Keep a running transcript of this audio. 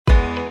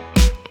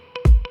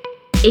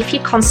if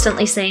you're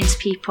constantly saying to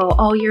people,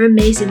 oh, you're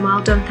amazing,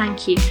 well done,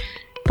 thank you,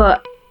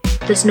 but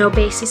there's no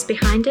basis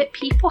behind it,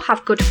 people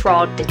have good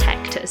fraud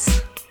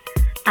detectors.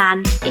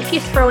 And if you're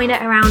throwing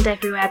it around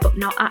everywhere but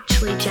not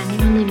actually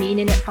genuinely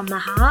meaning it from the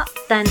heart,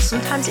 then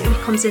sometimes it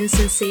becomes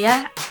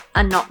insincere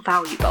and not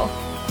valuable.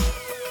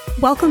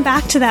 Welcome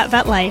back to That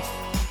Vet Life.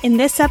 In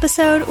this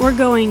episode, we're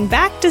going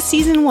back to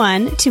season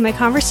 1 to my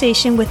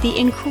conversation with the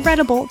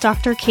incredible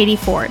Dr. Katie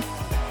Ford.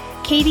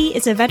 Katie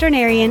is a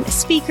veterinarian,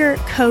 speaker,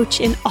 coach,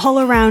 and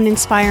all-around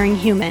inspiring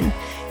human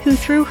who,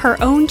 through her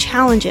own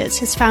challenges,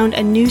 has found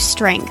a new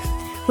strength,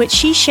 which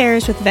she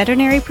shares with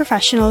veterinary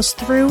professionals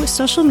through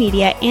social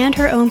media and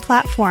her own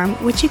platform,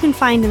 which you can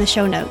find in the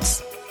show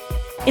notes.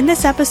 In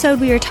this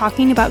episode, we are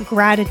talking about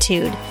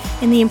gratitude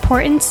and the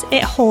importance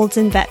it holds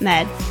in vet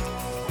med.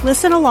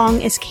 Listen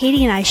along as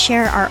Katie and I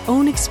share our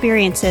own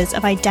experiences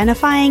of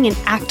identifying and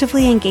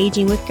actively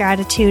engaging with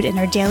gratitude in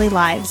our daily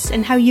lives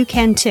and how you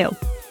can too.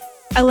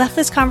 I left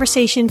this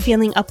conversation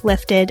feeling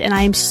uplifted and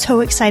I am so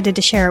excited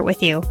to share it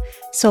with you.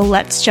 So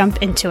let's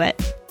jump into it.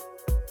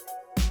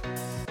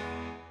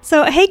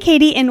 So, hey,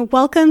 Katie, and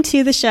welcome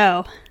to the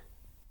show.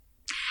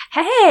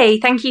 Hey,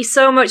 thank you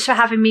so much for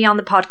having me on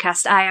the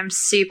podcast. I am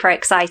super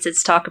excited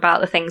to talk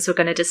about the things we're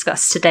going to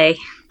discuss today.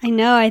 I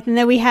know. I think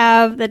that we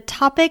have the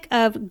topic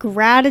of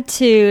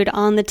gratitude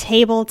on the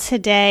table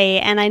today,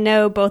 and I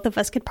know both of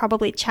us could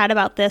probably chat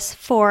about this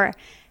for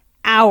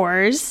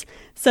hours.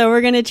 So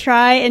we're going to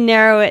try and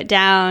narrow it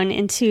down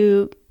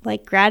into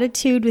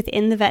gratitude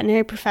within the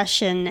veterinary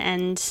profession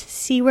and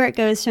see where it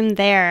goes from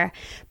there.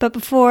 But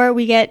before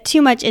we get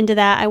too much into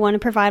that, I want to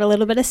provide a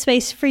little bit of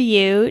space for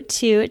you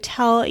to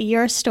tell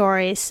your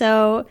story.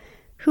 So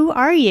who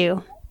are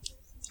you?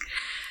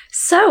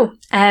 So,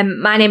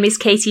 my name is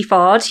Katie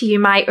Ford. You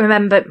might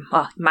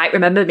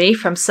remember me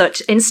from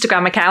such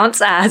Instagram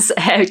accounts as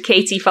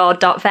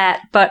katieford.vet,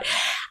 but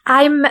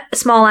I'm a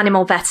small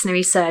animal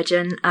veterinary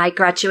surgeon. I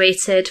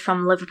graduated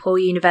from Liverpool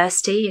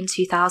University in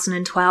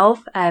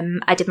 2012.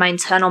 I did my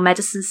internal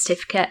medicine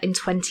certificate in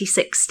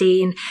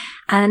 2016.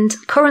 And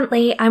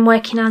currently I'm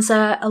working as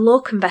a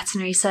locum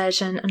veterinary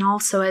surgeon and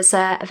also as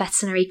a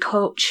veterinary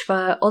coach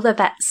for other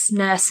vets,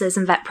 nurses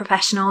and vet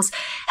professionals,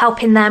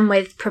 helping them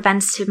with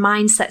preventative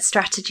mindset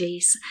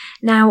strategies.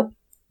 Now,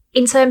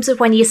 in terms of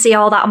when you see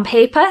all that on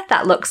paper,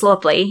 that looks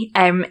lovely.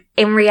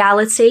 In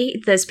reality,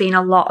 there's been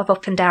a lot of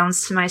up and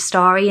downs to my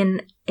story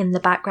in the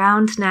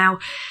background. Now,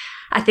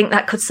 I think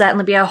that could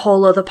certainly be a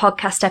whole other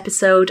podcast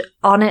episode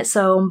on its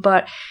own,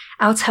 but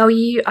I'll tell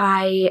you,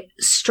 I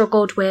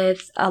struggled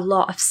with a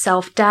lot of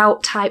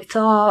self-doubt type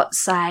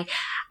thoughts. I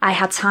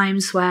had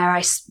times where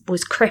I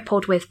was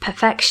crippled with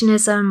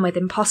perfectionism, with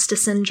imposter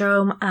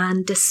syndrome,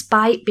 and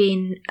despite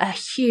being a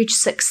huge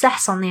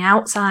success on the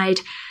outside,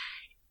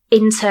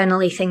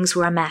 internally, things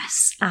were a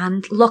mess.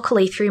 And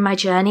luckily, through my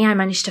journey, I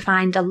managed to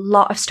find a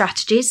lot of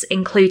strategies,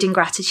 including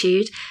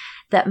gratitude,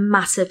 that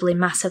massively,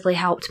 massively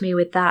helped me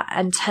with that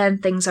and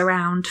turned things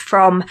around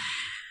from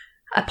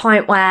a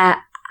point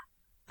where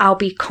I'll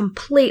be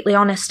completely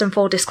honest and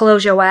full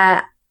disclosure,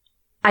 where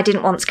I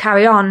didn't want to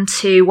carry on,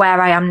 to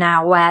where I am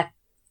now, where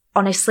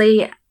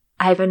honestly,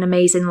 I have an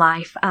amazing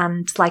life.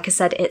 And like I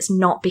said, it's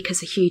not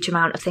because a huge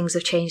amount of things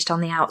have changed on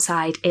the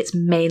outside. It's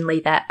mainly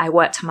that I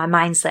worked on my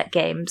mindset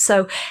game.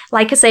 So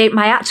like I say,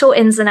 my actual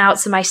ins and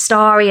outs of my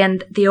story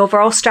and the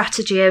overall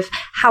strategy of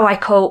how I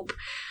cope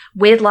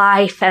with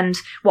life and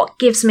what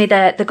gives me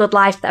the good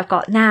life that I've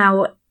got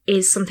now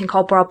is something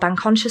called broadband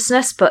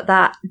consciousness, but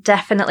that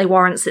definitely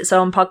warrants its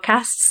own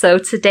podcast. So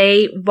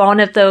today, one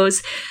of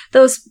those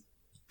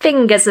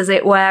fingers, as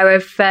it were,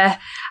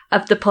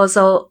 of the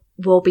puzzle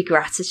will be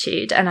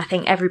gratitude. And I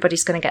think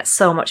everybody's going to get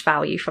so much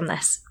value from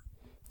this.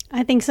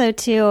 I think so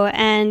too.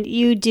 And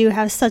you do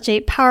have such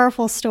a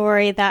powerful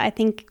story that I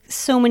think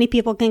so many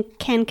people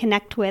can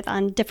connect with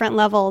on different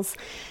levels.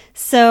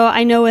 So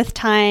I know with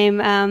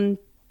time,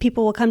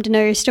 people will come to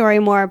know your story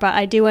more, but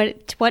I do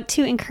want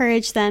to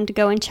encourage them to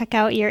go and check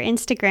out your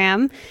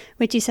Instagram,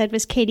 which you said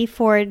was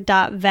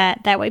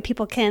katieford.vet. That way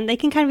people can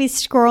kind of be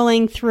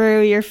scrolling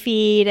through your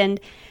feed and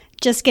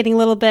just getting a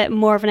little bit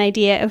more of an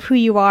idea of who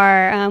you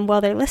are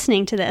while they're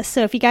listening to this.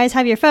 So if you guys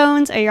have your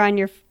phones or you're on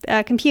your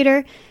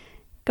computer,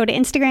 go to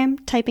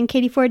Instagram, type in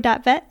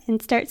katieford.vet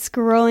and start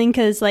scrolling,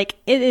 because it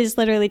is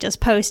literally just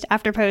post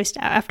after post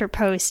after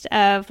post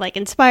of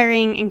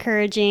inspiring,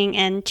 encouraging,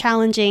 and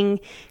challenging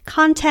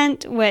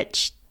content,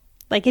 which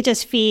it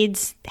just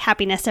feeds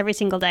happiness every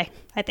single day,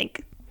 I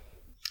think.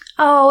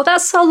 Oh,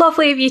 that's so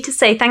lovely of you to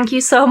say. Thank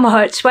you so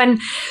much. When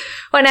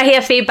I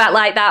hear feedback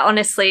like that,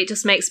 honestly, it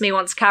just makes me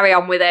want to carry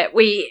on with it.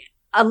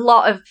 A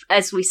lot of,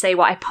 as we say,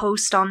 what I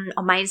post on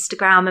my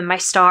Instagram and my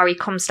story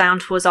comes down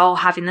to us all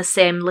having the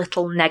same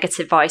little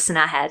negative voice in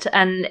our head.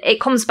 And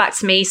it comes back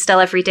to me still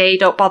every day.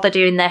 Don't bother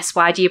doing this.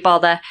 Why do you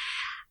bother?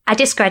 I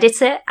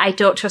discredit it. I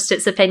don't trust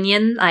its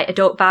opinion. I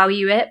don't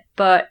value it,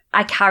 but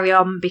I carry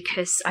on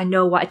because I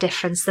know what a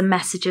difference the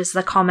messages,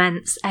 the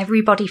comments,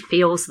 everybody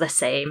feels the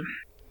same.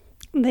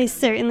 They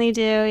certainly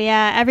do.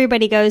 Yeah.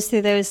 Everybody goes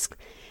through those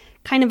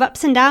kind of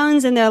ups and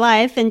downs in their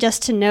life. And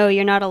just to know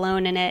you're not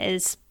alone in it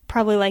is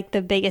probably like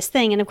the biggest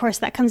thing. And of course,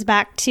 that comes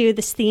back to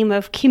this theme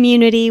of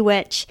community,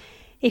 which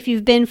if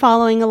you've been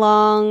following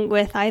along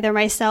with either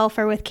myself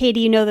or with Katie,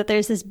 you know that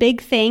there's this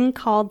big thing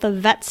called the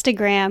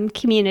Vetstagram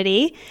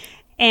community.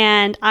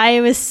 And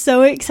I was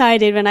so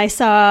excited when I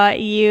saw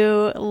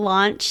you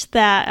launch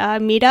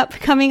that meetup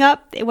coming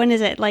up. When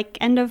is it? Like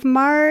end of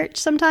March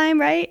sometime,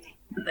 right?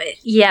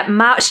 Yeah,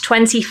 March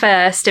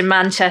 21st in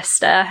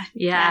Manchester.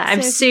 Yeah,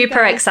 I'm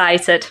super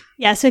excited.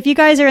 Yeah, so if you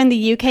guys are in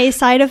the UK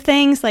side of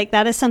things, like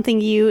that is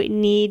something you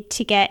need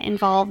to get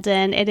involved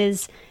in. It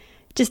is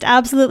just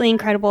absolutely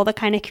incredible, the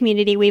kind of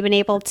community we've been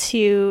able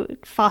to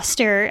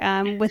foster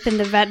within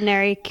the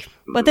veterinary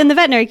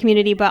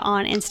community, but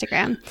on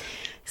Instagram.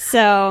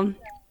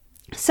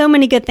 So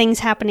many good things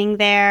happening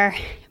there.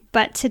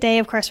 But today,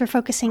 of course, we're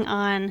focusing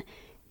on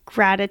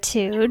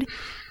gratitude,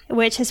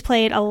 which has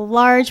played a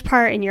large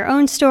part in your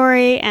own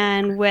story.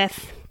 And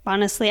with,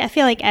 honestly, I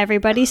feel like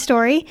everybody's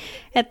story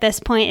at this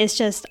point is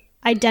just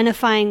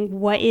identifying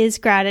what is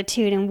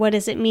gratitude and what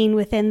does it mean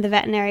within the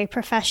veterinary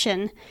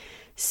profession.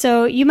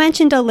 So you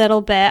mentioned a little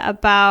bit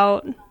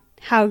about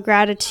how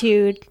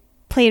gratitude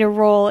played a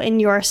role in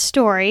your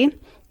story,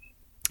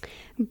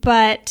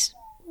 but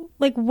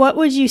like, what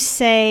would you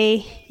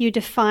say you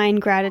define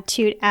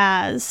gratitude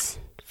as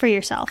for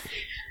yourself?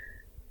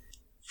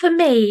 For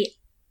me,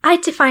 I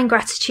define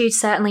gratitude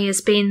certainly as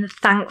being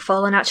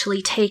thankful and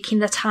actually taking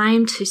the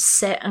time to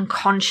sit and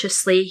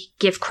consciously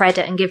give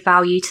credit and give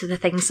value to the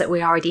things that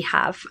we already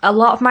have. A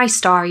lot of my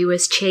story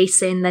was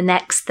chasing the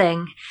next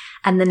thing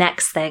and the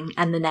next thing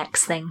and the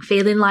next thing,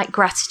 feeling like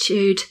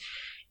gratitude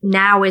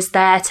now is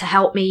there to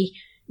help me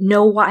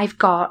know what I've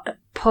got,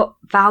 put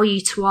value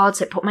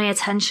towards it, put my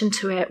attention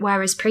to it,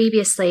 whereas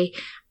previously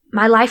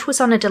my life was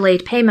on a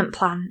delayed payment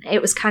plan.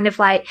 It was kind of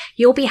like,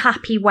 you'll be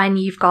happy when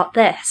you've got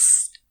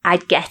this.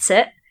 I'd get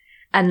it.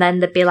 And then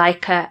there'd be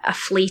like a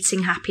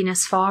fleeting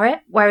happiness for it.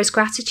 Whereas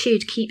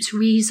gratitude keeps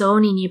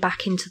rezoning you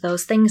back into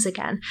those things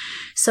again.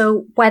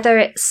 So whether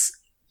it's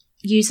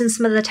using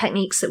some of the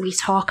techniques that we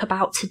talk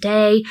about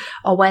today,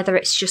 or whether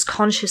it's just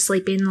consciously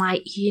being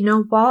like, you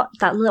know what,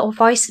 that little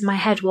voice in my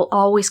head will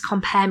always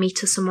compare me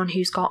to someone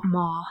who's got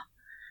more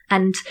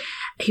and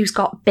who's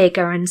got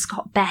bigger and's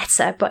got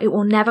better, but it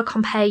will never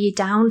compare you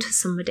down to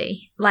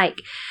somebody. Like,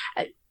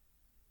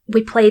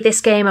 we play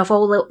this game of,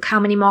 oh, look how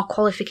many more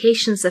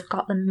qualifications they've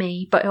got than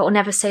me, but it'll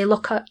never say,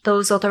 look at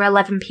those other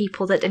 11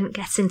 people that didn't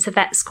get into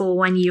vet school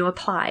when you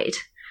applied.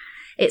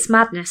 It's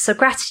madness. So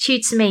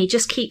gratitude to me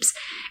just keeps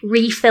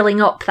refilling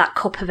up that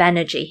cup of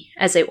energy,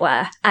 as it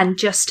were, and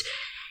just,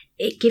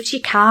 it gives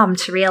you calm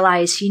to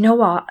realise, you know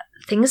what,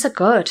 things are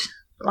good.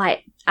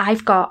 Like,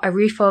 I've got a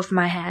roof over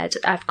my head,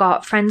 I've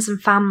got friends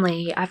and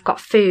family, I've got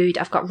food,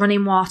 I've got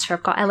running water,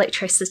 I've got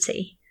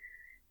electricity.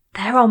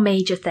 They're all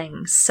major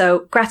things.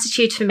 So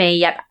gratitude for me,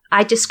 yep,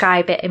 I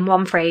describe it in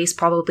one phrase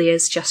probably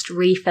as just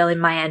refilling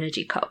my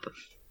energy cup.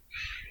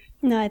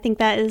 No, I think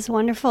that is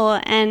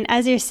wonderful. And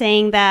as you're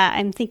saying that,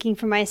 I'm thinking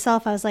for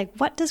myself, I was like,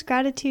 what does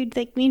gratitude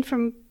mean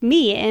for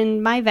me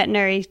in my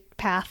veterinary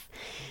path?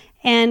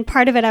 And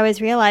part of it I was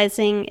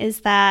realizing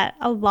is that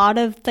a lot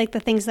of like the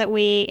things that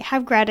we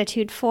have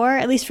gratitude for,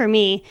 at least for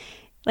me,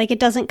 like it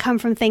doesn't come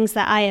from things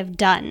that I have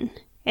done.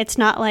 It's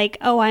not like,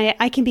 oh,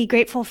 I can be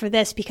grateful for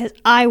this because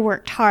I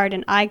worked hard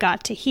and I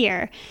got to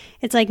here.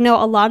 It's like, no,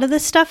 a lot of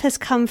this stuff has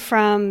come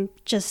from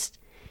just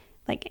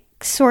like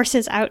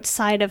sources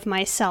outside of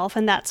myself.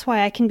 And that's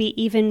why I can be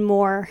even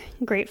more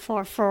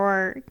grateful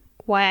for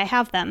why I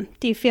have them.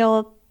 Do you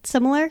feel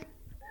similar?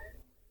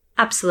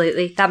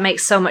 Absolutely. That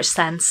makes so much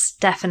sense.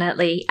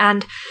 Definitely.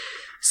 And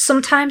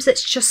sometimes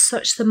it's just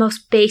such the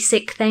most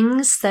basic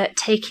things that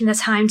taking the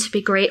time to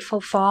be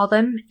grateful for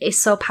them is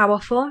so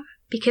powerful.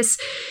 Because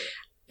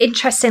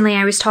interestingly,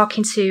 I was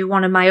talking to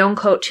one of my own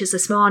coaches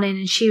this morning,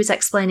 and she was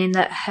explaining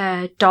that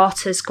her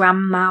daughter's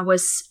grandma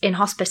was in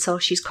hospital.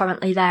 She's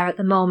currently there at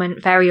the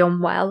moment, very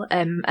unwell,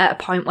 at a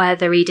point where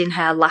they're reading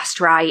her last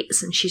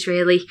rites, and she's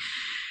really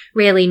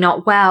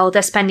not well.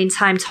 They're spending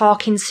time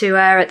talking to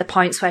her at the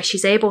points where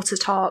she's able to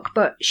talk.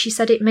 But she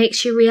said it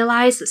makes you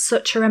realise it's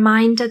such a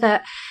reminder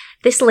that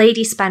this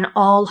lady spent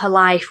all her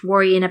life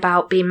worrying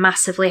about being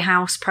massively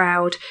house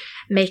proud,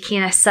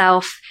 making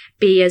herself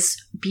be as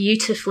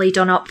beautifully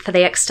done up for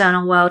the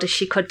external world as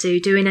she could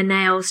do, doing her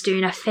nails,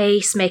 doing her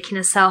face, making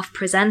herself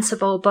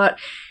presentable. But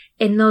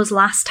in those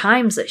last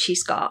times that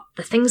she's got,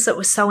 the things that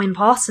were so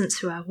important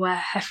to her were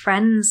her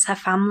friends, her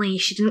family.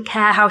 She didn't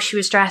care how she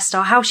was dressed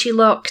or how she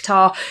looked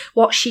or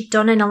what she'd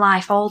done in her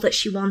life. All that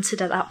she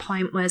wanted at that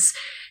point was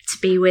to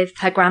be with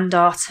her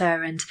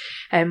granddaughter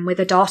and with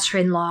her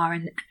daughter-in-law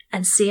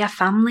and see her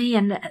family.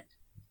 And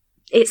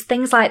it's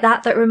things like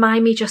that that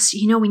remind me just,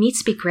 you know, we need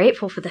to be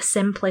grateful for the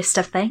simplest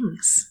of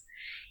things,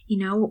 you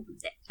know,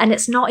 and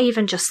it's not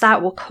even just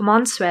that, we'll come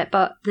on to it,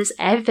 but there's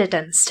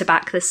evidence to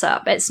back this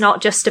up. It's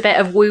not just a bit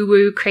of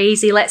woo-woo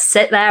crazy, let's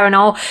sit there and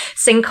all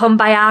sing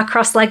Kumbaya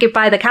cross-legged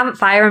by the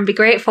campfire and be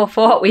grateful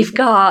for what we've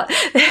got.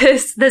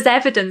 There's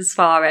evidence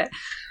for it.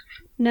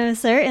 No,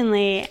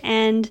 certainly.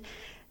 And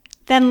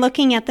then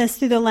looking at this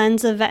through the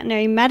lens of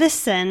veterinary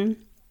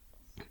medicine,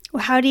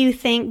 How do you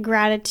think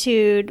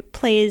gratitude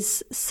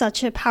plays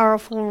such a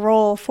powerful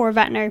role for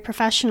veterinary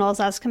professionals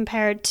as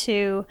compared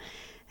to,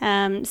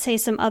 say,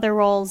 some other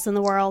roles in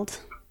the world?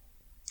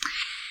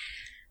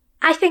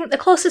 I think the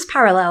closest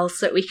parallels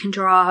that we can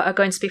draw are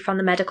going to be from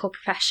the medical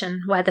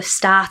profession, where they've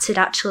started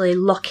actually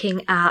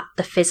looking at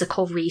the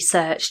physical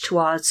research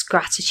towards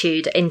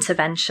gratitude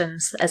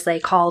interventions, as they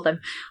call them,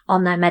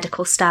 on their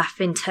medical staff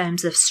in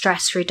terms of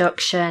stress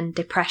reduction,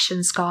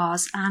 depression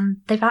scores, and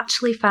they've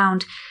actually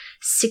found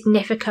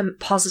significant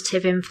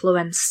positive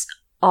influence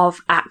of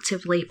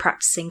actively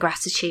practicing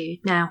gratitude.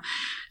 Now,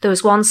 there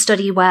was one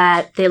study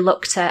where they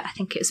looked at, I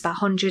think it was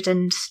about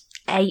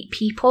 108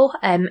 people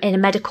in a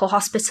medical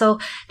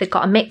hospital. They've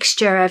got a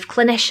mixture of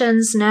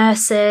clinicians,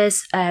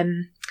 nurses,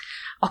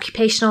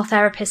 occupational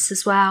therapists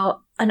as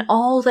well. And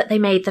all that they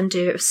made them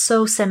do, it was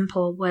so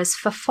simple, was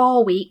for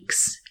 4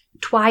 weeks,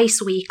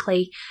 twice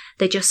weekly,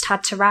 they just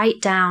had to write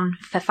down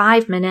for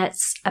 5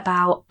 minutes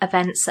about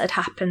events that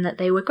had happened that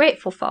they were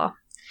grateful for.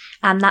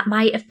 And that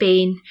might have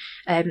been,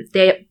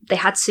 they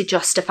had to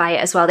justify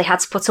it as well. They had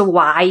to put a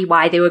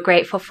why they were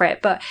grateful for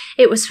it. But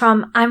it was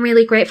from, I'm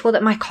really grateful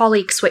that my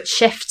colleague switched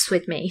shifts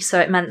with me, so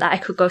it meant that I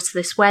could go to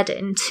this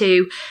wedding,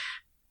 to,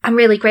 I'm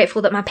really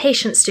grateful that my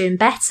patient's doing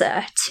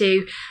better,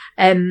 to,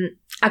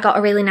 I got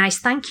a really nice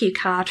thank you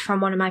card from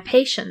one of my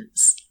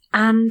patients.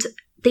 And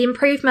the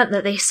improvement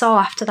that they saw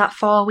after that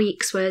 4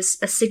 weeks was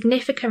a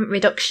significant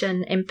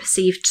reduction in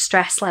perceived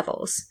stress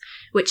levels,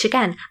 which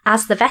again,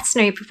 as the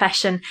veterinary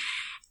profession,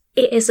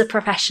 it is a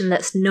profession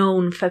that's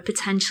known for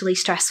potentially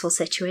stressful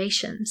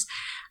situations.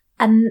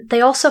 And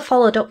they also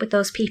followed up with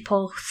those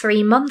people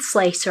 3 months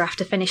later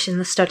after finishing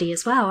the study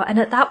as well. And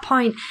at that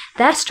point,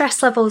 their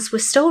stress levels were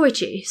still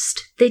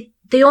reduced.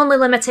 The only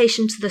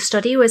limitation to the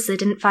study was they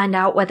didn't find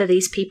out whether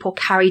these people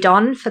carried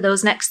on for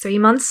those next 3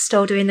 months,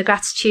 still doing the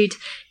gratitude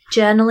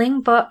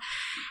journaling. But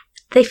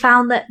they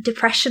found that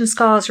depression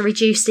scores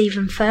reduced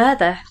even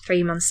further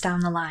 3 months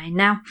down the line.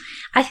 Now,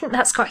 I think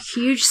that's got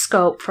huge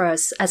scope for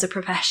us as a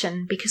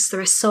profession, because there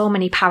are so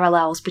many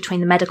parallels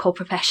between the medical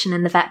profession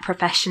and the vet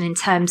profession in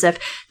terms of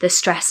the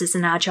stresses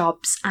in our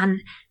jobs.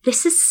 And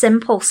this is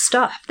simple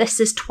stuff. This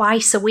is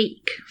twice a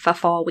week for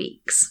 4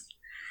 weeks.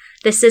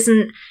 This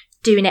isn't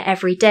doing it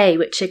every day,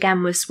 which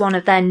again was one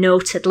of their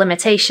noted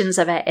limitations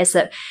of it, is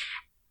that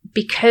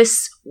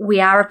because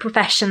we are a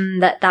profession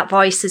that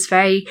voice is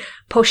very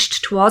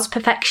pushed towards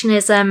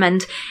perfectionism,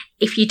 and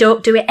if you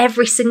don't do it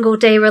every single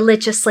day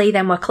religiously,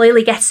 then we're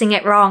clearly getting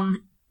it wrong.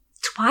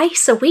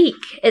 Twice a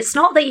week. It's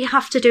not that you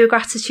have to do a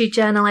gratitude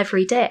journal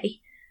every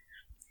day.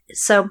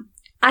 So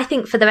I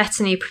think for the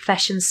veterinary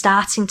profession,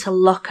 starting to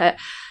look at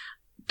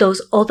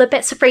those other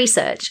bits of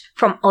research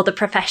from other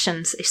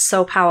professions is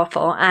so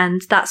powerful.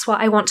 And that's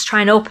what I want to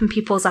try and open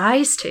people's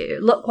eyes to.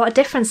 Look what a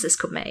difference this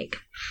could make.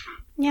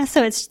 Yeah,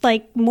 so it's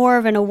like more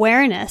of an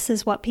awareness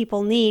is what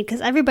people need, because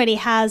everybody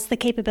has the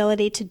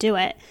capability to do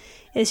it.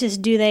 It's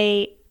just, do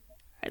they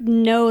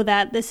know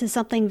that this is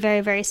something very,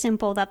 very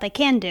simple that they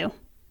can do?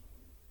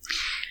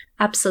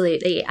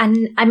 Absolutely.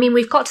 And I mean,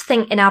 we've got to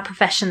think in our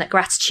profession that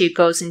gratitude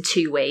goes in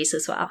two ways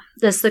as well.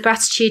 There's the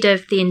gratitude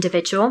of the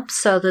individual.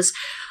 So there's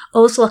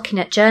us looking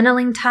at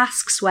journaling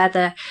tasks,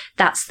 whether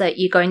that's that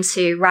you're going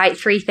to write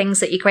 3 things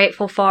that you're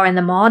grateful for in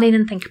the morning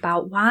and think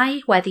about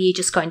why, whether you're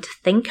just going to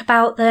think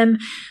about them,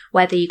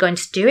 whether you're going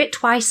to do it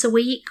twice a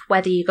week,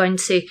 whether you're going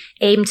to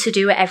aim to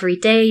do it every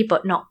day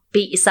but not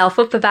beat yourself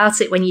up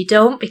about it when you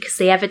don't, because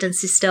the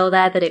evidence is still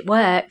there that it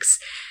works.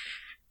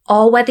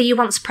 Or whether you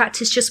want to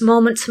practice just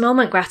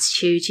moment-to-moment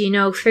gratitude. You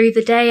know, through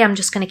the day, I'm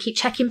just going to keep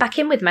checking back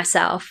in with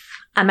myself.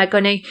 Am I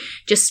going to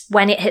just,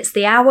 when it hits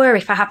the hour,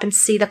 if I happen to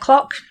see the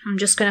clock, I'm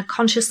just going to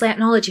consciously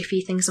acknowledge a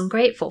few things I'm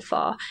grateful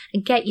for,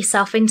 and get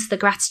yourself into the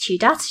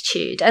gratitude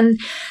attitude. And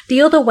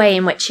the other way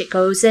in which it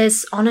goes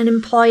is on an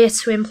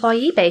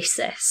employer-to-employee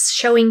basis.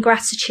 Showing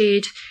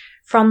gratitude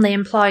from the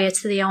employer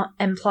to the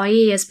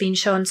employee has been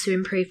shown to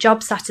improve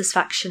job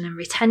satisfaction and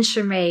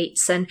retention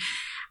rates, and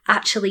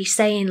actually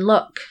saying,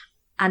 look,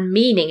 and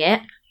meaning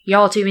it,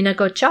 you're doing a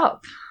good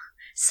job.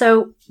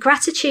 So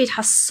gratitude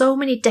has so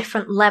many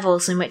different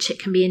levels in which it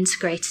can be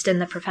integrated in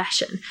the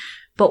profession,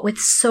 but with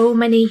so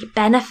many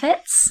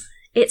benefits.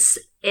 It's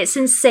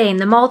insane.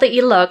 The more that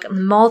you look, the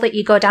more that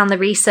you go down the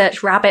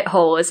research rabbit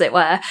hole, as it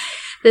were.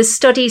 There's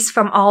studies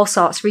from all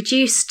sorts: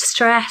 reduced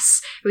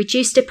stress,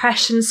 reduced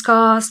depression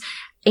scores,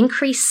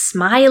 increased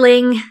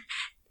smiling,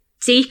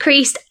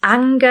 decreased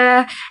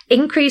anger,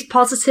 increased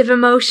positive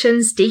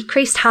emotions,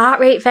 decreased heart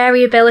rate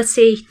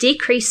variability,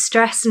 decreased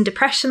stress and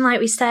depression,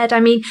 like we said. I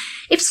mean,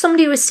 if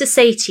somebody was to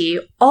say to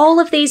you, all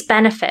of these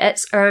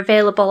benefits are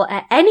available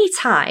at any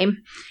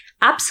time,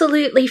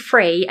 absolutely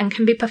free, and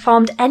can be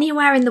performed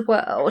anywhere in the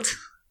world,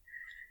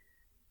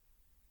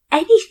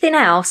 anything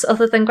else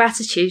other than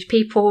gratitude,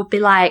 people would be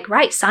like,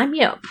 right, sign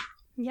me up.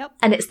 Yep.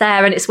 And it's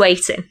there and it's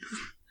waiting.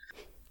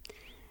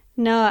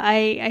 No,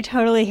 I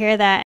totally hear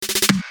that.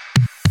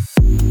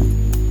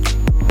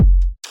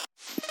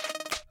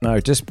 Now,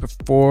 just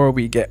before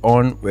we get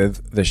on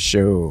with the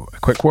show, a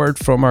quick word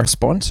from our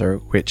sponsor,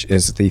 which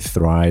is the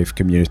Thrive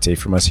community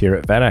from us here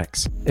at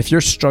VetX. If you're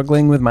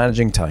struggling with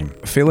managing time,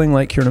 feeling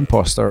like you're an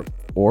imposter,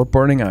 or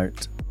burning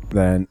out,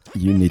 then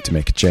you need to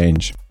make a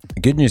change.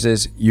 The good news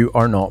is you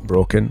are not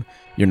broken.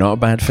 You're not a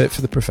bad fit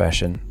for the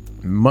profession.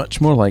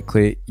 Much more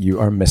likely, you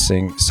are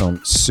missing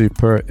some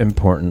super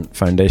important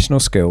foundational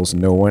skills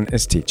no one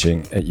is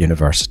teaching at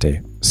university.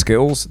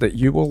 Skills that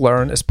you will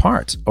learn as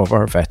part of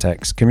our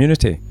VetX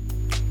community.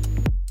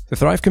 The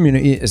Thrive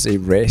community is a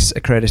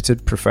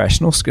RACE-accredited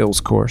professional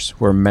skills course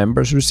where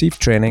members receive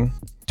training,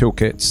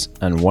 toolkits,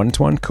 and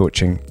one-to-one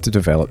coaching to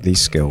develop these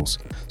skills.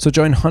 So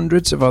join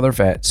hundreds of other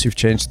vets who've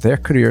changed their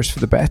careers for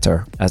the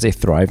better as a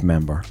Thrive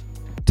member.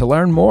 To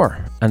learn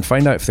more and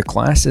find out if the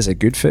class is a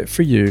good fit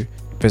for you,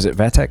 visit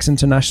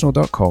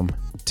vetexinternational.com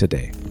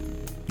today.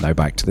 Now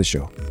back to the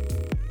show.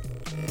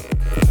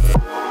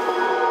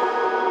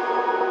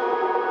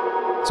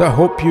 So I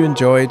hope you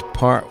enjoyed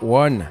part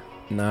 1.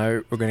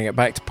 Now we're going to get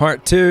back to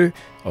part 2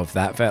 of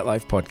That Vet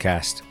Life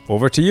podcast.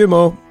 Over to you,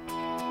 Mo.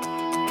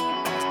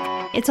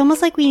 It's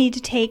almost like we need to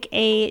take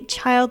a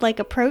childlike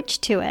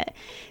approach to it,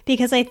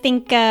 because I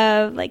think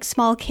like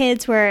small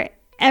kids where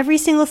every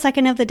single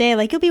second of the day,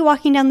 like you'll be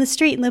walking down the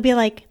street and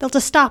they'll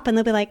just stop and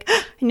they'll be like,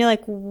 and you're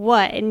like,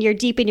 what? And you're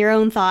deep in your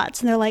own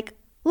thoughts and they're like,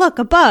 look,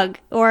 a bug,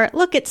 or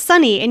look, it's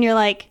sunny. And you're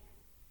like,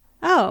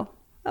 oh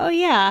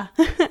yeah.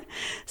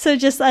 So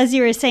just as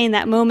you were saying,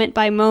 that moment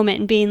by moment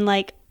and being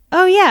like,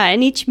 oh yeah,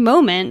 in each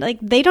moment, like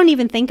they don't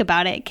even think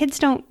about it. Kids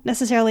don't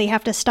necessarily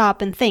have to stop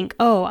and think,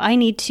 oh, I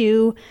need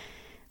to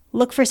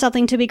look for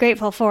something to be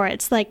grateful for.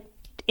 It's like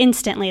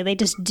instantly, they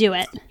just do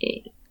it.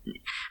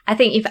 I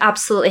think you've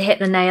absolutely hit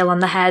the nail on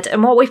the head.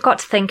 And what we've got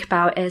to think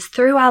about is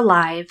through our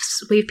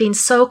lives, we've been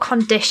so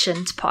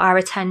conditioned to put our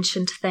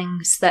attention to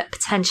things that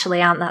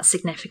potentially aren't that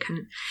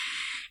significant.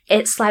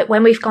 It's like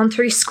when we've gone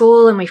through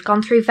school and we've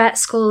gone through vet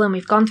school and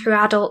we've gone through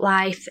adult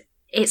life,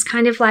 it's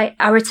kind of like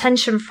our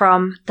attention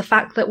from the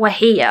fact that we're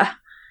here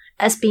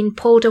has been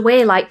pulled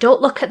away. Like,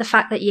 don't look at the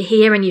fact that you're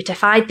here and you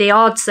defied the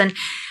odds. And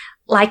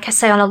like I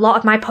say on a lot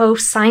of my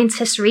posts,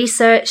 scientists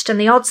researched, and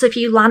the odds of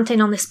you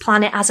landing on this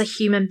planet as a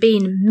human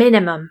being,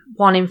 minimum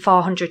 1 in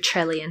 400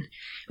 trillion,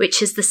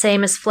 which is the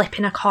same as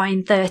flipping a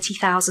coin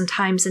 30,000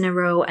 times in a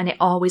row and it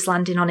always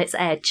landing on its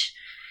edge.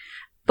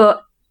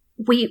 But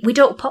we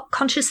don't put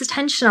conscious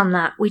attention on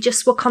that. We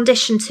just were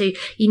conditioned to,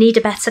 you need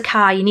a better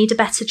car, you need a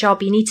better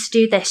job, you need to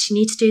do this, you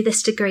need to do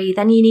this degree,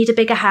 then you need a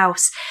bigger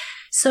house.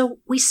 So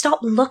we stop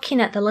looking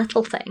at the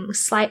little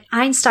things. Like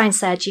Einstein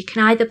said, you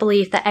can either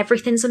believe that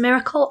everything's a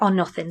miracle or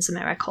nothing's a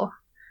miracle.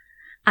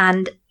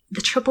 And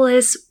the trouble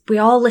is, we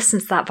all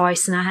listen to that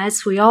voice in our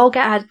heads. We all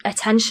get our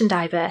attention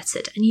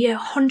diverted. And you're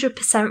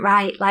 100%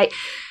 right. Like,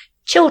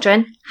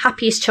 children,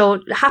 happiest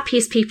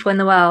people in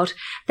the world,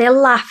 they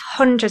laugh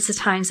hundreds of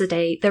times a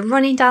day. They're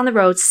running down the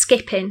road,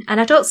 skipping, and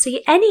I don't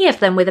see any of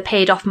them with a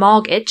paid off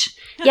mortgage.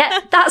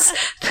 Yet that's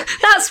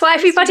what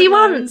everybody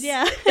wants.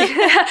 Yeah.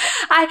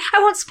 I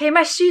want to pay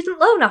my student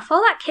loan off.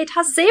 Well, that kid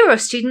has 0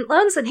 student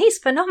loans and he's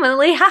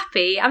phenomenally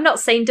happy. I'm not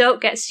saying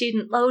don't get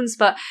student loans,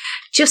 but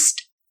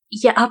just,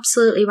 you're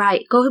absolutely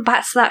right. Go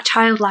back to that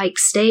childlike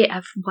state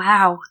of,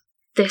 wow,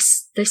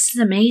 this is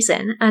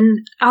amazing.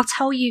 And I'll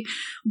tell you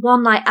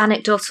one like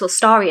anecdotal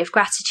story of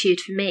gratitude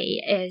for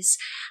me is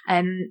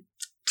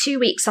 2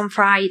 weeks on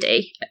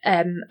Friday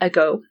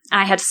ago,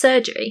 I had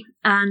surgery.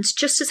 And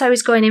just as I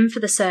was going in for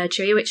the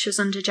surgery, which was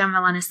under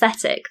general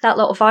anaesthetic, that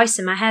little voice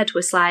in my head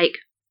was like,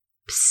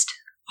 psst,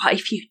 what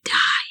if you die?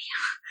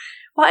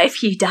 What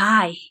if you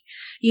die?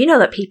 You know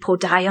that people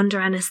die under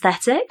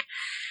anaesthetic.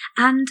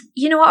 And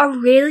you know what a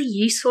really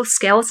useful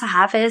skill to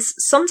have is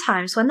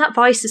sometimes when that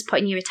voice is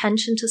putting your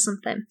attention to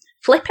something,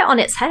 flip it on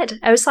its head.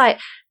 I was like,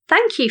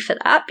 thank you for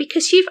that,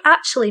 because you've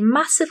actually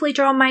massively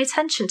drawn my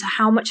attention to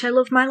how much I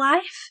love my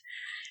life.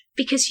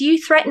 Because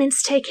you threatening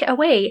to take it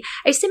away.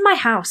 I was in my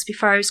house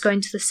before I was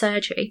going to the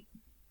surgery.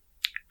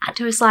 And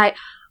I was like,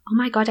 oh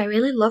my God, I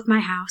really love my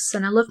house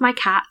and I love my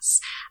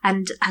cats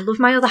and I love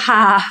my other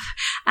half.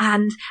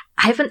 And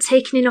I haven't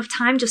taken enough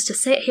time just to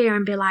sit here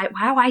and be like,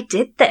 wow, I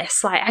did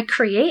this. Like, I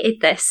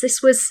created this.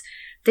 This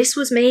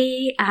was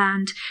me.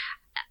 And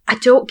I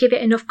don't give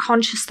it enough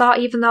conscious thought,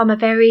 even though I'm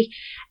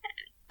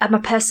a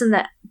person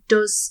that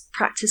does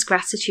practice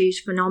gratitude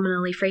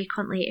phenomenally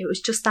frequently. It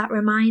was just that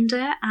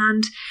reminder.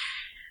 And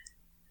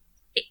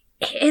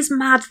it is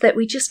mad that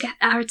we just get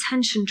our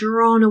attention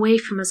drawn away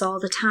from us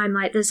all the time.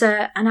 Like, there's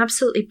an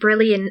absolutely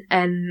brilliant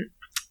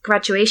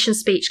graduation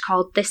speech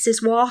called This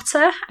Is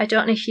Water. I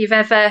don't know if you've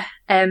ever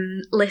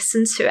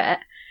listened to it.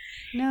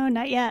 No,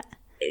 not yet.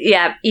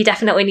 Yeah, you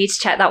definitely need to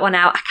check that one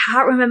out. I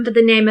can't remember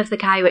the name of the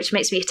guy, which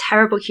makes me a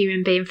terrible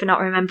human being for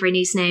not remembering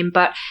his name,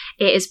 but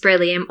it is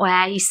brilliant,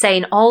 where he's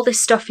saying all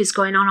this stuff is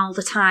going on all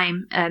the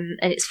time, and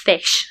it's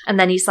fish. And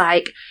then he's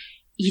like,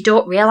 you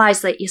don't realise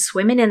that you're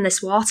swimming in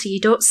this water.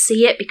 You don't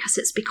see it because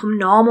it's become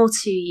normal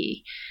to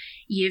you.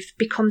 You've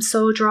become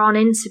so drawn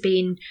into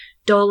being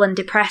dull and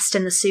depressed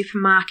in the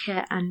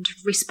supermarket and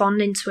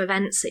responding to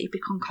events that you've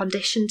become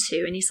conditioned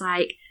to. And he's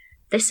like,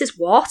 this is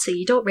water.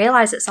 You don't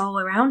realize it's all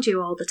around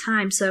you all the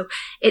time. So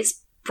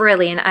it's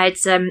brilliant. I'd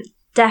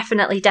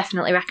definitely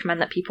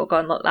recommend that people go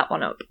and look that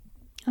one up.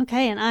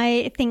 Okay, and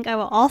I think I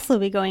will also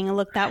be going and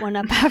look that one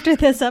up after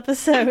this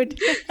episode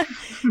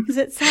because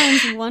it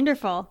sounds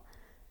wonderful.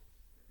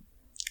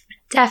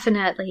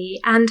 Definitely.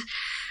 And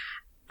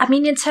I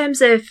mean, in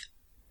terms of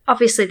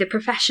obviously the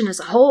profession as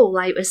a whole,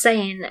 like we're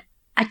saying,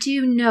 I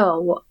do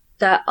know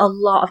that a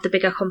lot of the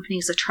bigger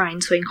companies are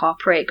trying to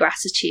incorporate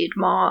gratitude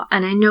more.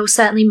 And I know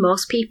certainly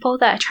most people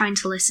that are trying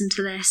to listen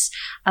to this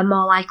are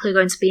more likely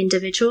going to be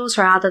individuals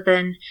rather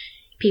than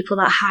people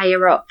that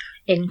higher up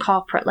in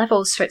corporate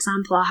levels, for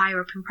example, or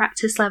higher up in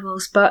practice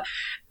levels. But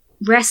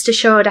rest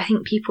assured, I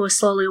think people are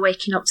slowly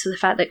waking up to the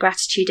fact that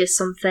gratitude is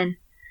something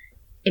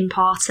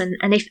important.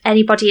 And if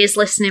anybody is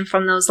listening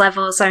from those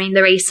levels, I mean,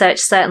 the research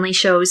certainly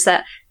shows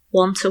that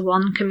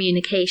one-to-one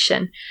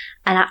communication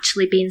and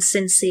actually being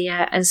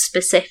sincere and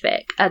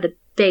specific are the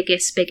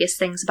biggest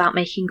things about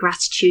making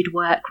gratitude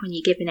work when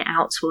you're giving it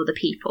out to other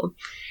people.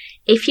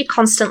 If you're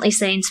constantly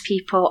saying to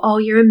people, oh,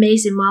 you're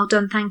amazing, well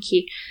done, thank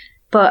you,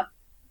 but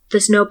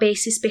there's no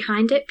basis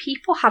behind it,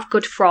 people have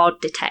good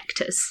fraud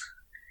detectors.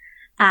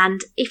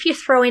 And if you're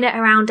throwing it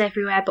around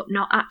everywhere but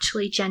not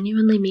actually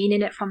genuinely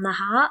meaning it from the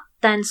heart,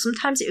 then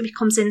sometimes it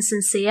becomes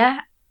insincere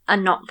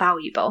and not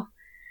valuable.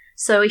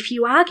 So if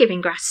you are giving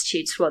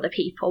gratitude to other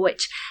people,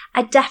 which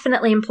I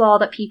definitely implore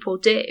that people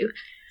do,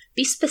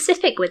 be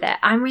specific with it.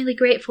 I'm really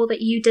grateful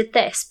that you did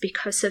this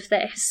because of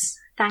this.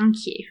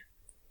 Thank you.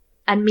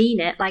 And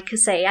mean it. Like I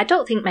say, I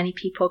don't think many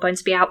people are going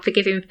to be out for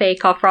giving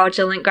fake or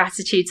fraudulent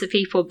gratitude to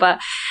people, but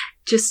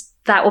just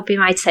that would be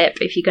my tip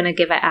if you're going to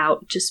give it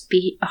out. Just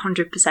be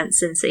 100%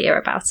 sincere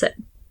about it.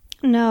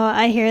 No,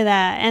 I hear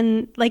that.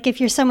 And like if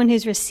you're someone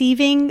who's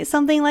receiving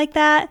something like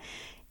that,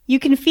 you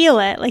can feel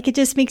it. Like it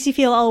just makes you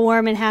feel all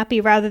warm and happy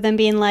rather than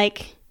being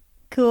like,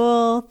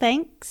 cool,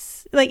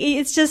 thanks. Like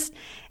it's just,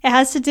 it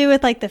has to do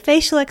with like the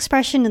facial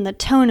expression and the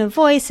tone of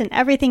voice and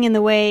everything in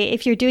the way.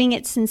 If you're doing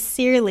it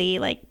sincerely,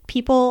 like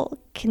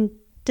people can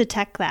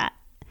detect that.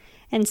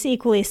 And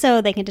equally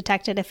so, they can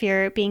detect it if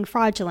you're being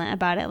fraudulent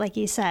about it, like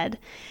you said.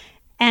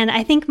 And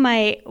I think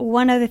my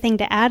one other thing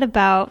to add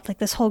about like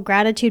this whole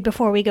gratitude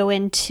before we go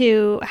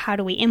into how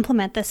do we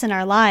implement this in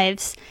our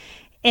lives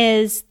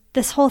is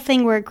this whole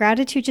thing where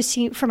gratitude just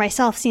for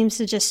myself seems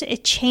to just,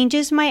 it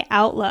changes my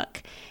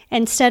outlook.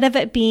 Instead of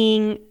it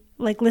being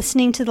like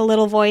listening to the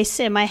little voice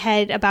in my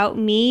head about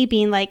me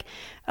being like,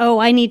 oh,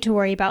 I need to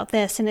worry about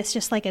this. And it's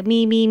just like a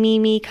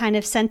me kind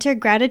of center.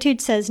 Gratitude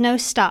says, no,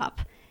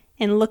 stop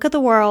and look at the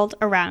world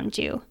around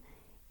you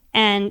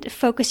and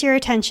focus your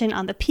attention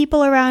on the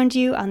people around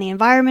you, on the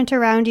environment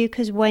around you.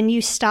 Because when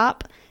you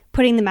stop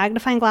putting the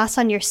magnifying glass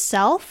on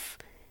yourself,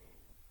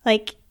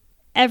 like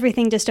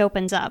everything just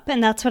opens up.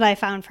 And that's what I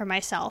found for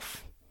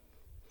myself.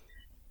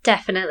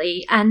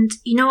 Definitely. And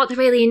you know what the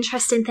really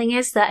interesting thing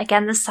is? That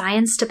again, the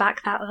science to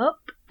back that up.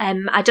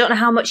 I don't know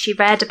how much you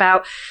read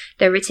about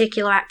the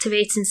reticular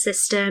activating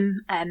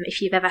system,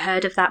 if you've ever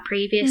heard of that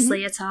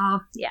previously at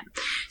all. Yeah.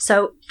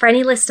 So for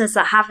any listeners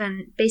that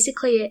haven't,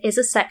 basically it is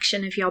a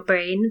section of your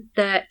brain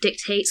that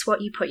dictates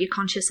what you put your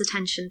conscious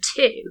attention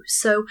to.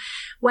 So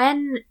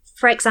when,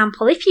 for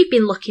example, if you've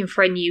been looking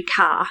for a new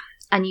car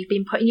and you've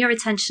been putting your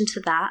attention to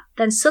that,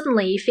 then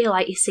suddenly you feel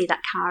like you see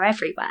that car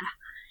everywhere.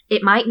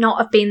 It might not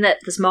have been that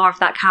there's more of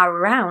that car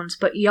around,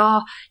 but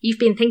you've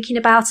been thinking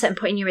about it and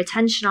putting your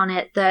attention on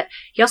it, that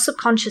your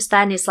subconscious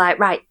then is like,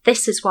 right,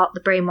 this is what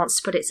the brain wants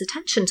to put its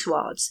attention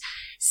towards.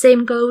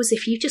 Same goes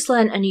if you've just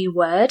learned a new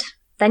word,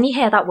 then you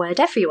hear that word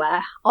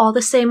everywhere. Or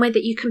the same way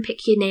that you can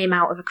pick your name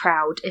out of a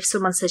crowd. If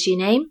someone says your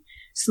name,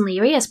 suddenly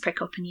your ears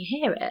prick up and you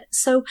hear it.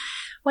 So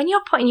when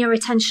you're putting your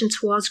attention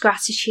towards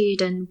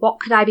gratitude and what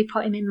could I be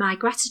putting in my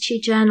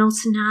gratitude journal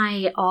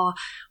tonight, or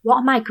what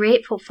am I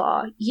grateful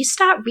for, you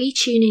start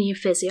retuning your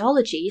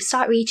physiology, you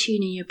start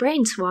retuning your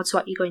brain towards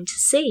what you're going to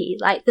see.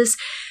 Like there's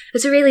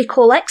a really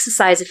cool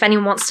exercise if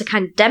anyone wants to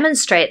kind of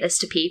demonstrate this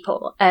to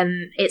people.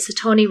 It's a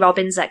Tony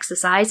Robbins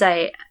exercise.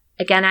 I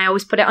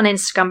always put it on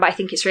Instagram, but I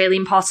think it's really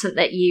important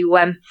that you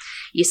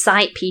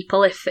cite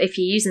people if you're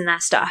using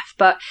their stuff.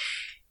 But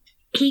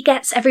he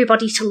gets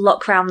everybody to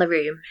look around the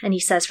room and he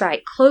says,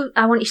 right,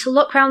 I want you to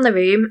look around the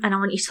room and I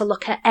want you to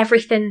look at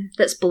everything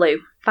that's blue.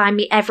 Find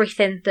me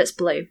everything that's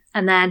blue.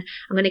 And then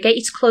I'm going to get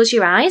you to close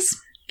your eyes,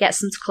 gets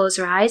them to close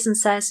their eyes and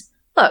says,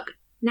 look,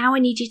 now I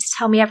need you to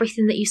tell me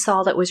everything that you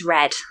saw that was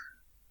red.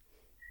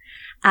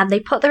 And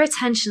they put their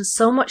attention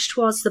so much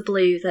towards the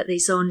blue that they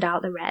zoned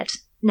out the red.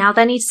 Now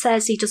then he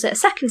does it a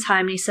second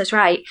time and he says,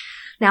 right,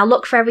 now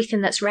look for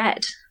everything that's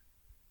red,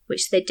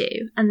 which they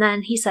do. And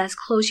then he says,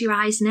 close your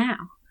eyes now.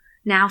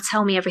 Now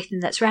tell me everything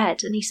that's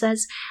red. And he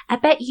says, I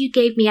bet you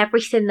gave me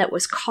everything that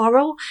was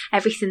coral,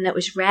 everything that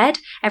was red,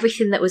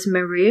 everything that was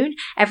maroon,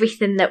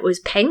 everything that was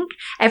pink,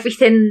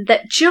 everything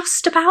that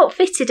just about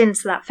fitted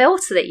into that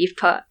filter that you've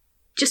put,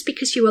 just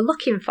because you were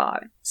looking for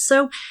it.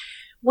 So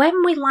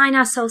when we line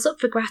ourselves up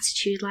for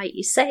gratitude, like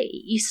you say,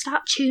 you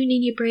start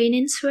tuning your brain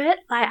into it.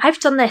 Like I've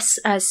done this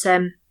as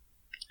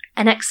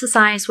an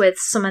exercise with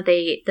some of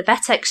the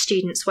VetX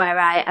students where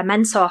I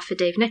mentor for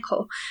Dave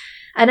Nichol.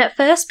 And at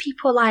first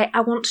people were like, I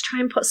want to try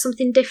and put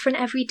something different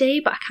every day,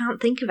 but I can't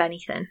think of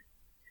anything.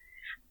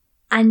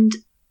 And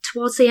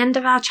towards the end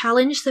of our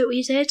challenge that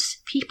we did,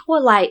 people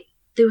were like,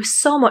 they were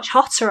so much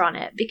hotter on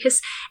it, because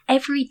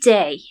every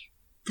day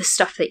the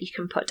stuff that you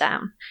can put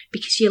down,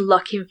 because you're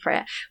looking for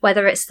it,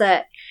 whether it's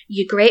that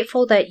you're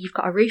grateful that you've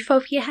got a roof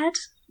over your head,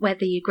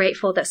 whether you're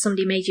grateful that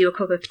somebody made you a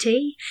cup of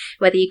tea,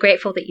 whether you're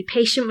grateful that your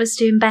patient was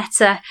doing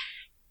better.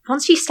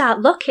 Once you start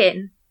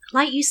looking,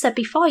 like you said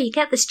before, you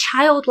get this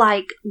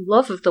childlike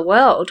love of the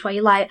world where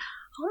you're like,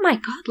 oh my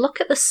God, look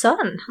at the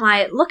sun.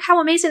 Like, look how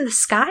amazing the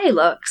sky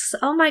looks.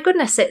 Oh my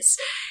goodness, it's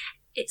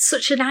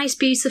such a nice,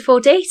 beautiful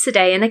day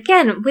today. And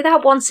again,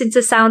 without wanting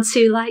to sound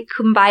too like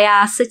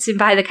kumbaya, sitting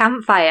by the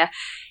campfire,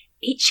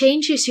 it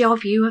changes your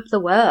view of the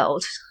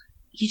world.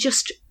 You're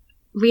just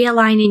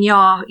realigning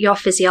your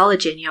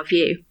physiology and your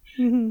view.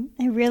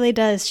 Mm-hmm. It really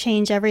does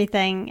change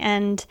everything.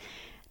 And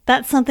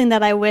that's something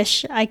that I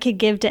wish I could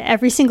give to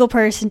every single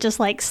person, just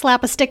like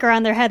slap a sticker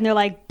on their head and they're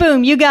like,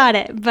 boom, you got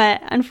it.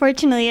 But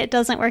unfortunately, it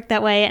doesn't work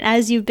that way. And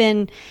as you've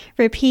been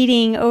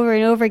repeating over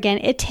and over again,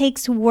 it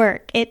takes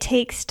work. It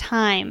takes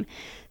time.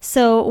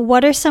 So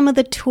what are some of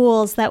the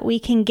tools that we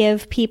can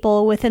give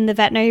people within the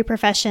veterinary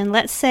profession?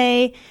 Let's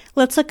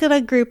look at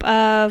a group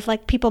of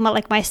like people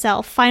like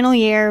myself, final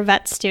year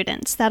vet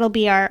students. That'll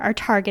be our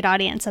target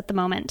audience at the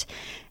moment.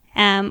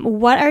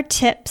 What are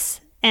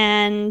tips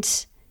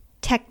and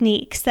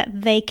techniques that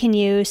they can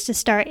use to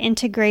start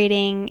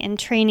integrating and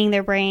training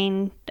their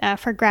brain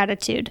for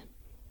gratitude?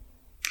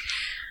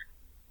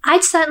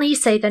 I'd certainly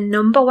say the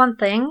number one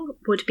thing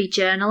would be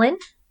journaling.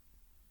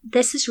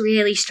 This is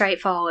really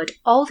straightforward.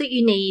 All that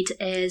you need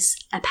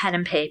is a pen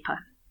and paper.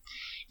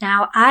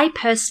 Now, I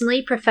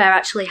personally prefer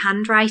actually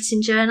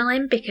handwriting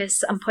journaling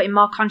because I'm putting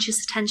more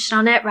conscious attention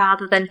on it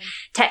rather than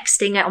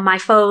texting it on my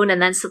phone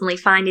and then suddenly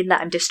finding that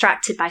I'm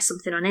distracted by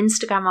something on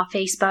Instagram or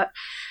Facebook.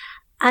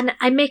 And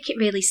I make it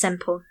really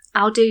simple.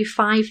 I'll do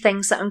 5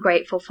 things that I'm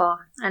grateful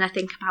for, and I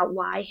think about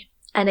why.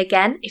 And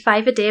again, if I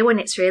have a day when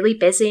it's really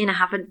busy and I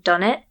haven't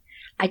done it,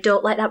 I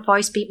don't let that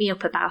voice beat me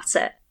up about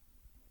it,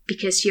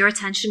 because your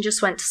attention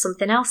just went to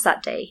something else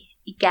that day.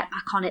 You get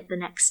back on it the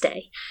next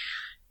day.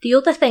 The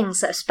other things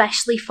that,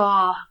 especially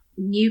for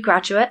new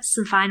graduates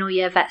and final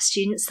year vet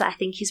students, that I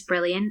think is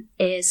brilliant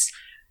is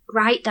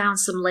write down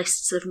some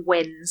lists of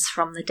wins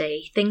from the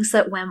day, things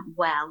that went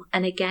well.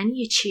 And again,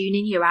 you're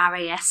tuning your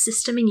RAS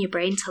system in your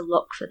brain to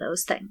look for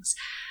those things.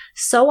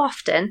 So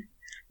often,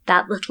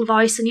 that little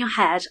voice in your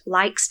head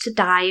likes to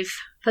dive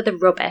for the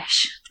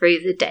rubbish through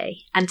the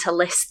day and to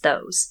list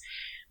those.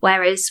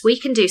 Whereas we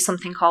can do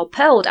something called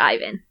pearl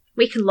diving.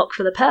 We can look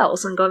for the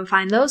pearls and go and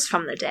find those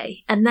from the day.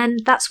 And then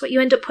that's what you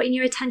end up putting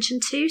your attention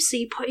to. So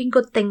you're putting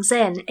good things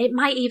in. It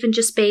might even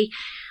just be,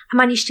 I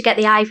managed to get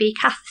the IV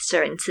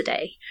catheter in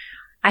today.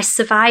 I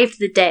survived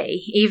the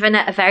day, even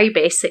at a very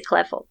basic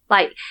level.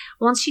 Like,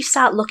 once you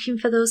start looking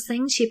for those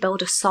things, you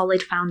build a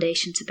solid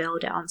foundation to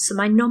build it on. So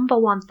my number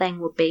one thing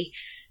would be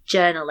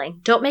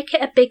journaling. Don't make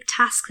it a big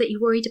task that you're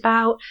worried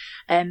about.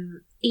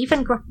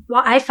 Even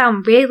what I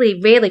found really,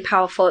 really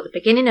powerful at the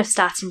beginning of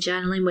starting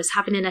journaling was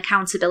having an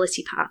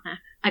accountability partner.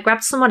 I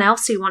grabbed someone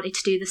else who wanted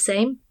to do the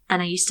same, and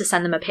I used to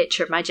send them a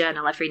picture of my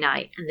journal every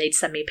night, and they'd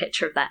send me a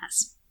picture of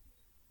theirs.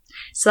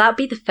 So that would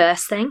be the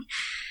first thing.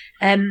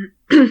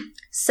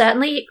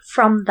 Certainly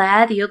from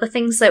there, the other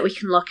things that we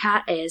can look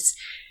at is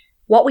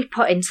what we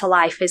put into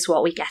life is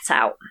what we get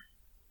out.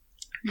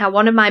 Now,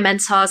 one of my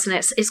mentors, and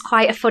it's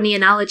quite a funny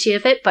analogy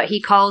of it, but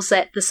he calls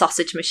it the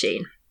sausage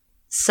machine.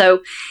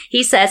 So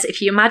he says,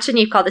 if you imagine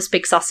you've got this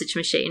big sausage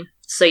machine,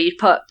 so you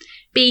put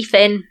beef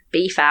in,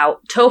 beef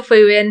out,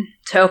 tofu in,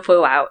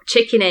 tofu out,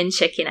 chicken in,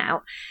 chicken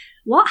out.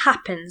 What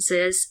happens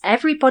is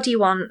everybody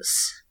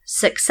wants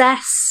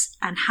success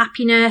and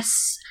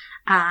happiness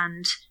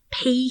and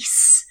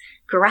peace,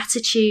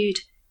 gratitude,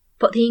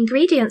 but the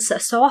ingredients that are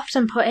so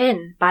often put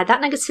in by that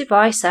negative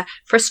voice are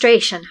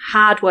frustration,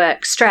 hard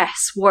work,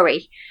 stress,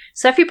 worry.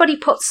 So everybody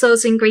puts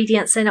those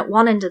ingredients in at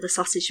one end of the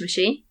sausage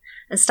machine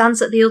and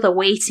stands at the other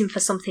waiting for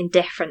something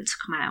different to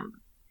come out.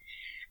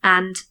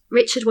 And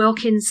Richard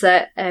Wilkins,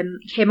 that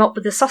came up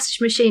with the sausage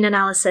machine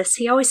analysis,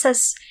 he always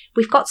says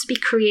we've got to be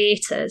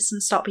creators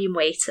and stop being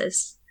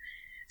waiters.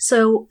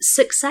 So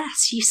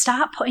success, you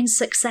start putting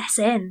success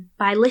in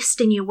by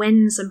listing your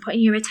wins and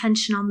putting your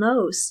attention on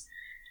those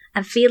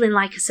and feeling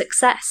like a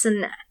success.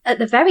 And at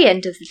the very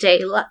end of the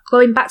day,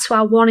 going back to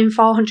our 1 in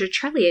 400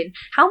 trillion,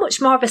 how much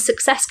more of a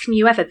success can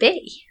you ever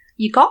be?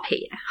 You got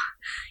here.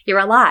 You're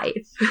alive.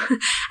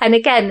 And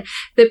again,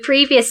 the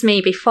previous me,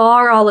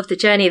 before all of the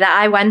journey that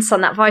I went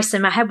on, that voice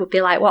in my head would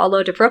be like, what a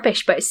load of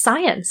rubbish, but it's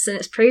science and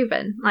it's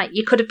proven. Like,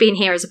 you could have been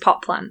here as a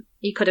pot plant.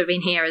 You could have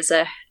been here as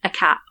a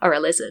cat or a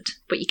lizard,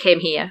 but you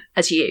came here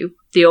as you,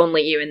 the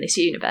only you in this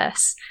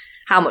universe.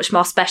 How much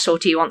more special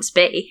do you want to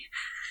be?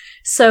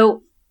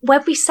 So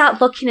when we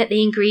start looking at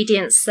the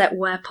ingredients that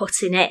we're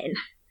putting in,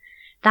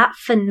 that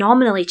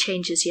phenomenally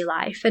changes your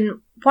life.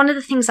 And one of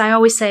the things I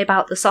always say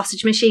about the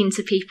sausage machine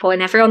to people,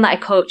 and everyone that I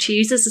coach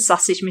uses the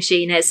sausage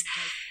machine, is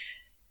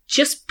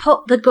just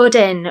put the good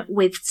in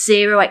with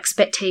zero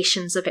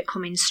expectations of it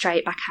coming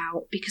straight back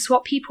out. Because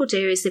what people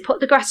do is they put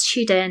the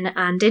gratitude in,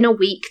 and in a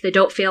week they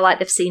don't feel like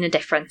they've seen a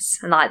difference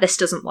and like, this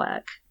doesn't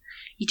work.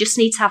 You just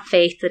need to have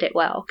faith that it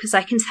will. Because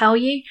I can tell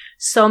you,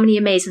 so many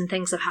amazing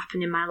things have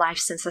happened in my life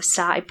since I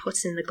started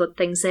putting the good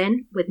things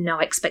in with no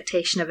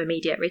expectation of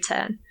immediate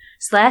return.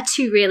 So they're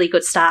two really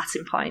good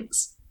starting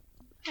points.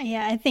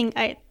 Yeah, I think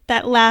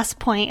that last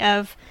point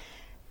of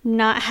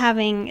not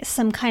having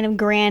some kind of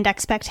grand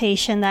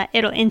expectation that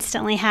it'll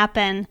instantly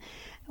happen,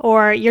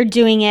 or you're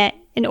doing it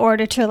in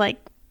order to like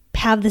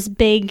have this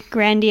big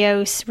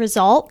grandiose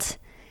result.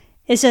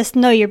 It's just,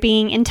 no, you're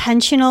being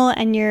intentional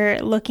and you're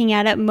looking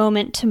at it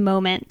moment to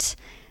moment.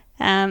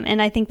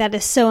 And I think that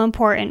is so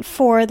important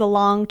for the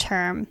long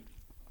term.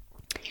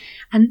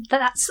 And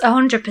that's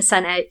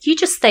 100% it. You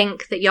just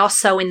think that you're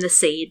sowing the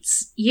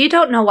seeds. You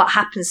don't know what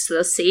happens to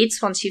those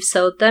seeds once you've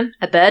sowed them.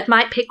 A bird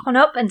might pick one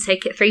up and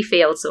take it 3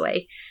 fields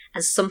away,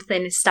 and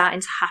something is starting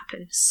to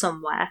happen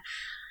somewhere.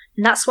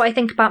 And that's what I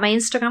think about my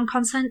Instagram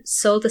content.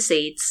 Sow the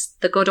seeds.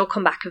 The good will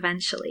come back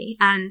eventually.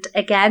 And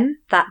again,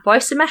 that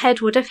voice in my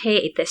head would have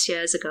hated this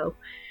years ago.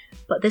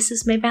 But this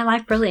has made my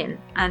life brilliant.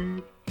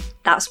 And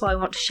that's what I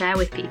want to share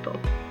with people.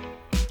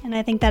 And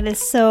I think that is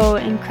so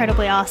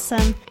incredibly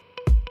awesome.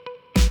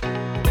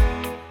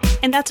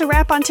 And that's a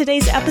wrap on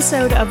today's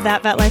episode of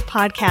That Vet Life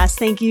podcast.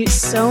 Thank you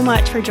so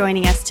much for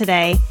joining us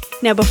today.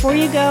 Now, before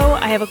you go,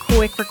 I have a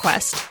quick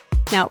request.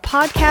 Now,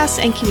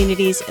 podcasts and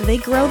communities, they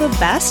grow the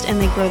best and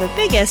they grow the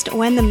biggest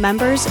when the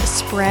members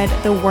spread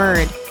the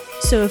word.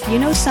 So if you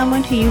know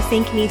someone who you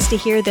think needs to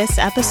hear this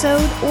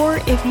episode, or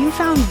if you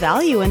found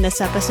value in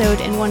this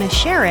episode and want to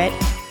share it,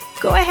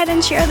 go ahead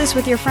and share this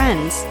with your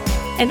friends.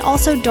 And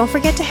also, don't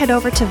forget to head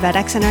over to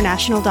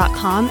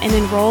vetxinternational.com and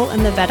enroll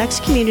in the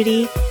VetX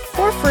community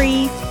for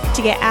free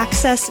to get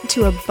access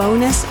to a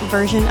bonus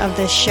version of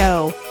this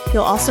show.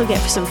 You'll also get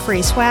some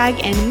free swag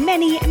and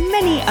many,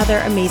 many other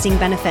amazing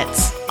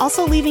benefits.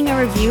 Also, leaving a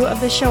review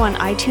of the show on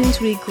iTunes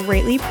would be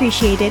greatly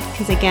appreciated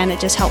because, again, it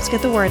just helps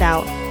get the word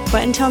out.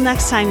 But until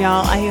next time,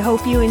 y'all, I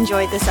hope you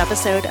enjoyed this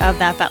episode of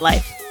That Vet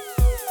Life.